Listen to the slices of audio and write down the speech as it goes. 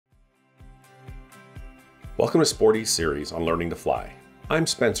Welcome to Sporty's series on learning to fly. I'm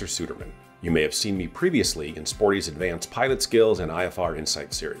Spencer Suderman. You may have seen me previously in Sporty's Advanced Pilot Skills and IFR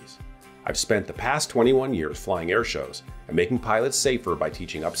Insight series. I've spent the past 21 years flying air shows and making pilots safer by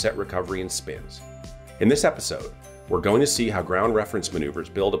teaching upset recovery and spins. In this episode, we're going to see how ground reference maneuvers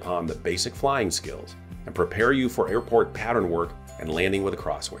build upon the basic flying skills and prepare you for airport pattern work and landing with a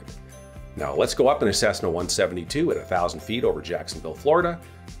crosswind. Now let's go up in a Cessna 172 at 1,000 feet over Jacksonville, Florida,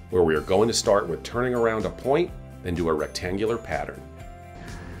 where we are going to start with turning around a point, then do a rectangular pattern.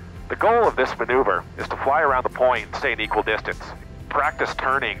 The goal of this maneuver is to fly around the point and stay an equal distance. Practice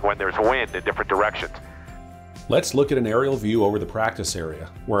turning when there's wind in different directions. Let's look at an aerial view over the practice area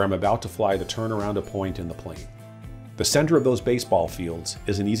where I'm about to fly the turn around a point in the plane. The center of those baseball fields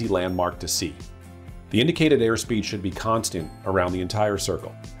is an easy landmark to see. The indicated airspeed should be constant around the entire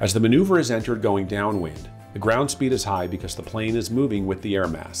circle. As the maneuver is entered going downwind, the ground speed is high because the plane is moving with the air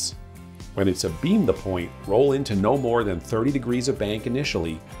mass. When it's abeam the point, roll into no more than 30 degrees of bank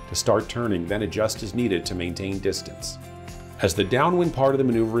initially to start turning, then adjust as needed to maintain distance. As the downwind part of the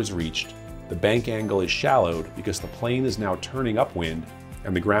maneuver is reached, the bank angle is shallowed because the plane is now turning upwind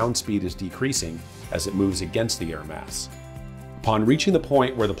and the ground speed is decreasing as it moves against the air mass. Upon reaching the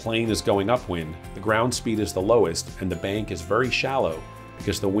point where the plane is going upwind, the ground speed is the lowest and the bank is very shallow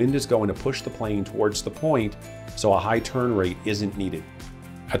because the wind is going to push the plane towards the point, so a high turn rate isn't needed.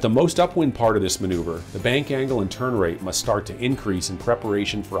 At the most upwind part of this maneuver, the bank angle and turn rate must start to increase in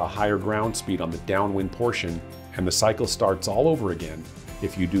preparation for a higher ground speed on the downwind portion, and the cycle starts all over again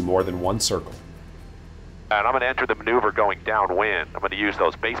if you do more than one circle. And I'm going to enter the maneuver going downwind. I'm going to use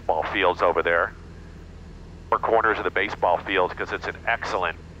those baseball fields over there. Four corners of the baseball fields because it's an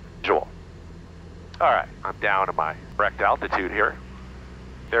excellent visual. All right, I'm down to my correct altitude here.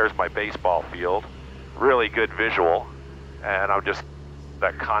 There's my baseball field. Really good visual. And I'm just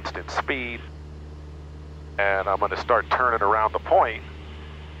that constant speed. And I'm going to start turning around the point.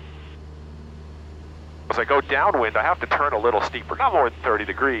 As I go downwind, I have to turn a little steeper, not more than 30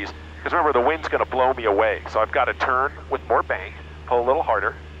 degrees, because remember, the wind's going to blow me away. So I've got to turn with more bank, pull a little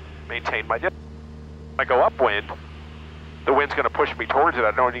harder, maintain my distance. When I go upwind, the wind's going to push me towards it.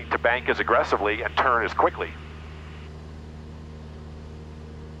 I don't need to bank as aggressively and turn as quickly.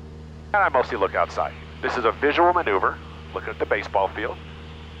 And I mostly look outside. This is a visual maneuver, looking at the baseball field.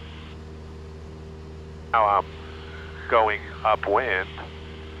 Now I'm going upwind.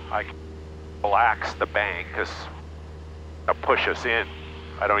 I can relax the bank because it'll push us in.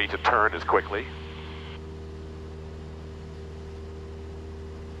 I don't need to turn as quickly.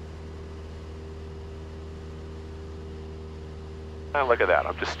 And look at that,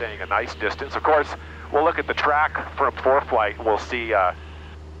 I'm just staying a nice distance. Of course, we'll look at the track from ForeFlight and we'll see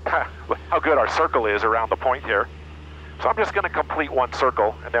how good our circle is around the point here. So I'm just going to complete one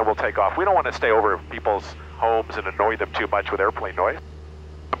circle and then we'll take off. We don't want to stay over people's homes and annoy them too much with airplane noise.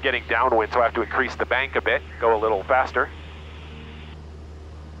 I'm getting downwind, so I have to increase the bank a bit, go a little faster.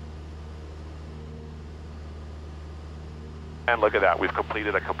 And look at that, we've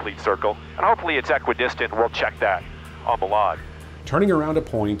completed a complete circle. And hopefully it's equidistant, we'll check that on the log. Turning around a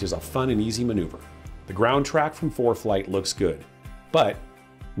point is a fun and easy maneuver. The ground track from ForeFlight looks good, but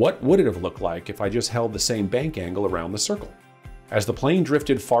what would it have looked like if I just held the same bank angle around the circle? As the plane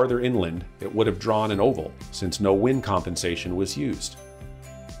drifted farther inland, it would have drawn an oval since no wind compensation was used.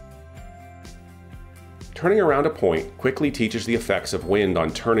 Turning around a point quickly teaches the effects of wind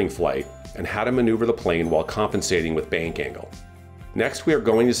on turning flight and how to maneuver the plane while compensating with bank angle. Next, we are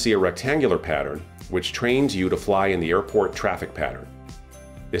going to see a rectangular pattern, which trains you to fly in the airport traffic pattern.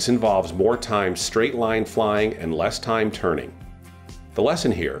 This involves more time straight line flying and less time turning. The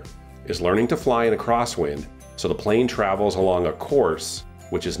lesson here is learning to fly in a crosswind so the plane travels along a course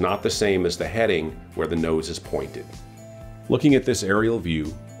which is not the same as the heading where the nose is pointed. Looking at this aerial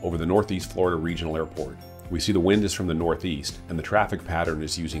view over the Northeast Florida Regional Airport, we see the wind is from the northeast and the traffic pattern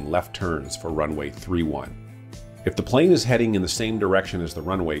is using left turns for runway 31. If the plane is heading in the same direction as the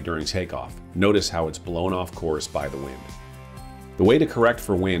runway during takeoff, notice how it's blown off course by the wind. The way to correct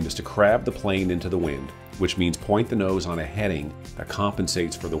for wind is to crab the plane into the wind, which means point the nose on a heading that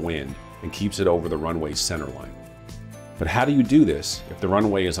compensates for the wind and keeps it over the runway's center line. But how do you do this if the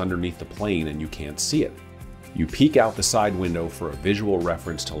runway is underneath the plane and you can't see it? You peek out the side window for a visual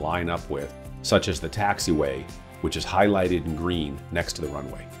reference to line up with, such as the taxiway, which is highlighted in green next to the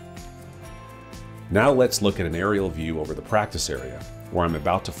runway. Now let's look at an aerial view over the practice area, where I'm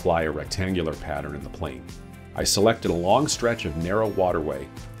about to fly a rectangular pattern in the plane. I selected a long stretch of narrow waterway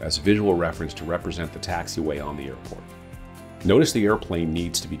as a visual reference to represent the taxiway on the airport. Notice the airplane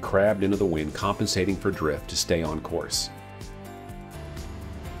needs to be crabbed into the wind, compensating for drift to stay on course.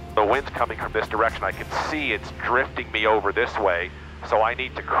 The the wind's coming from this direction. I can see it's drifting me over this way, so I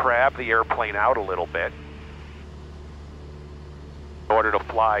need to crab the airplane out a little bit in order to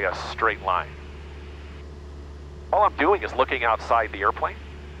fly a straight line. All I'm doing is looking outside the airplane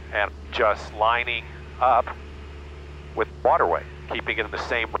and just lining up with waterway, keeping it in the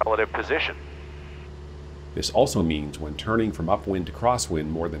same relative position. This also means when turning from upwind to crosswind,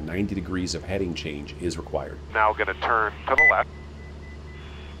 more than 90 degrees of heading change is required. Now going to turn to the left.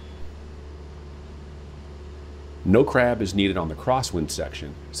 No crab is needed on the crosswind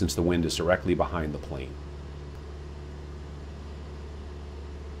section since the wind is directly behind the plane.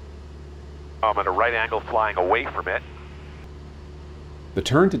 I'm at a right angle flying away from it. The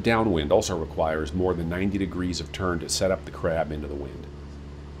turn to downwind also requires more than 90 degrees of turn to set up the crab into the wind.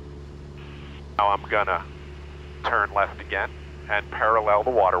 Now I'm going to turn left again and parallel the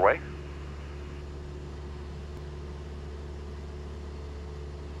waterway.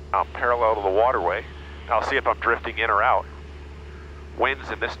 I'll parallel to the waterway. I'll see if I'm drifting in or out. Wind's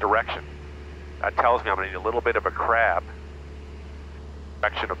in this direction. That tells me I'm going to need a little bit of a crab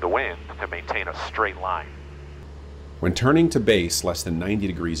direction of the wind to maintain a straight line. When turning to base, less than 90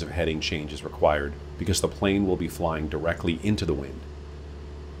 degrees of heading change is required because the plane will be flying directly into the wind.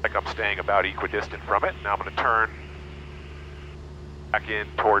 Like I'm staying about equidistant from it. Now I'm going to turn back in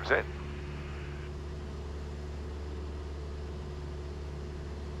towards it.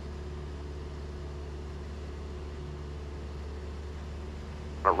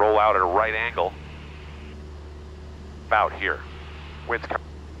 I'm going to roll out at a right angle about here. Wind's coming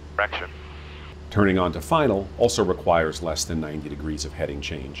direction. Turning on to final also requires less than 90 degrees of heading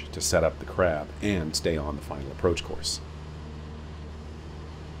change to set up the crab and stay on the final approach course.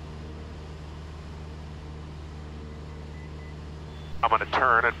 I'm going to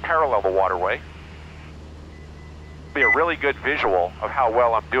turn and parallel the waterway. Be a really good visual of how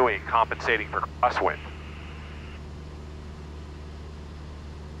well I'm doing compensating for crosswind.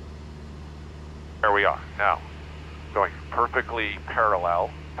 There we are. Now, going perfectly parallel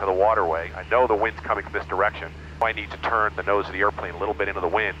to the waterway. I know the wind's coming from this direction. I need to turn the nose of the airplane a little bit into the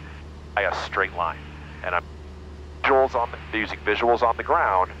wind by a straight line. And I'm using visuals on the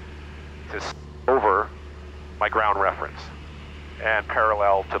ground to over my ground reference and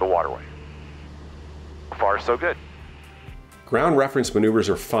parallel to the waterway. So far, so good. Ground reference maneuvers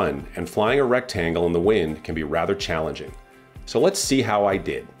are fun, and flying a rectangle in the wind can be rather challenging. So let's see how I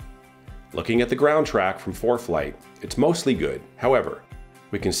did. Looking at the ground track from ForeFlight, it's mostly good. However,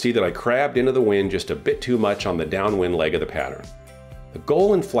 we can see that I crabbed into the wind just a bit too much on the downwind leg of the pattern. The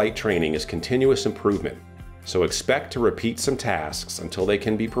goal in flight training is continuous improvement, so expect to repeat some tasks until they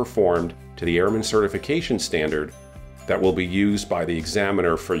can be performed to the Airman Certification Standard that will be used by the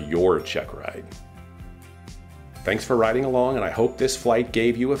examiner for your check ride. Thanks for riding along, and I hope this flight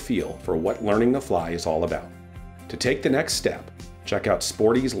gave you a feel for what learning to fly is all about. To take the next step, check out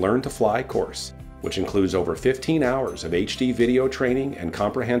Sporty's Learn to Fly course, which includes over 15 hours of HD video training and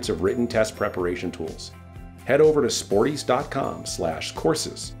comprehensive written test preparation tools. Head over to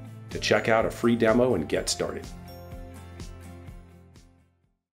sportys.com/courses to check out a free demo and get started.